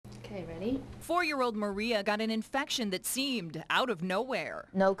Ready? 4-year-old Maria got an infection that seemed out of nowhere.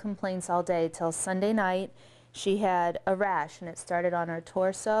 No complaints all day till Sunday night. She had a rash, and it started on her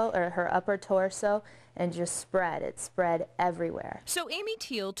torso, or her upper torso, and just spread. It spread everywhere. So Amy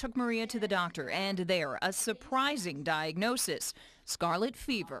Teal took Maria to the doctor, and there, a surprising diagnosis: Scarlet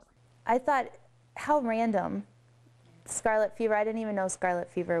Fever. I thought, how random. Scarlet fever, I didn't even know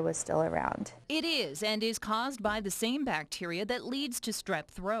scarlet fever was still around. It is, and is caused by the same bacteria that leads to strep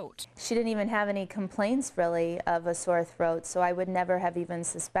throat. She didn't even have any complaints really of a sore throat, so I would never have even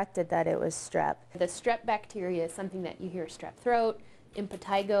suspected that it was strep. The strep bacteria is something that you hear: strep throat,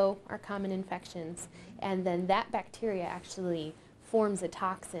 impetigo are common infections, and then that bacteria actually forms a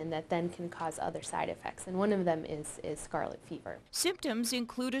toxin that then can cause other side effects, and one of them is scarlet fever. Symptoms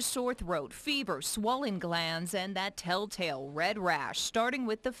include a sore throat, fever, swollen glands, and that telltale red rash, starting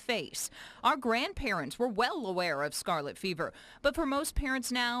with the face. Our grandparents were well aware of scarlet fever, but for most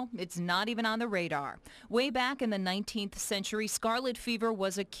parents now, it's not even on the radar. Way back in the 19th century, scarlet fever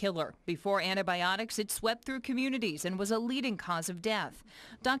was a killer. Before antibiotics, it swept through communities and was a leading cause of death.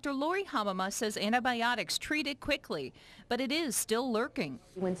 Dr. Lori Hamama says antibiotics treat it quickly, but it is still lurking.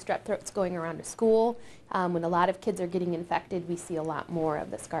 When strep throat's going around to school, when a lot of kids are getting infected, we see a lot more of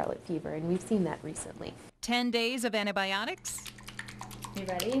the scarlet fever, and we've seen that recently. 10 days of antibiotics. You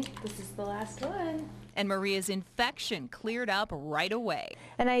ready? This is the last one. And Maria's infection cleared up right away.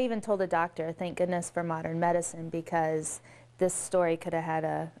 And I even told the doctor, thank goodness for modern medicine, because this story could have had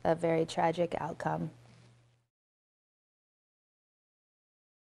a very tragic outcome.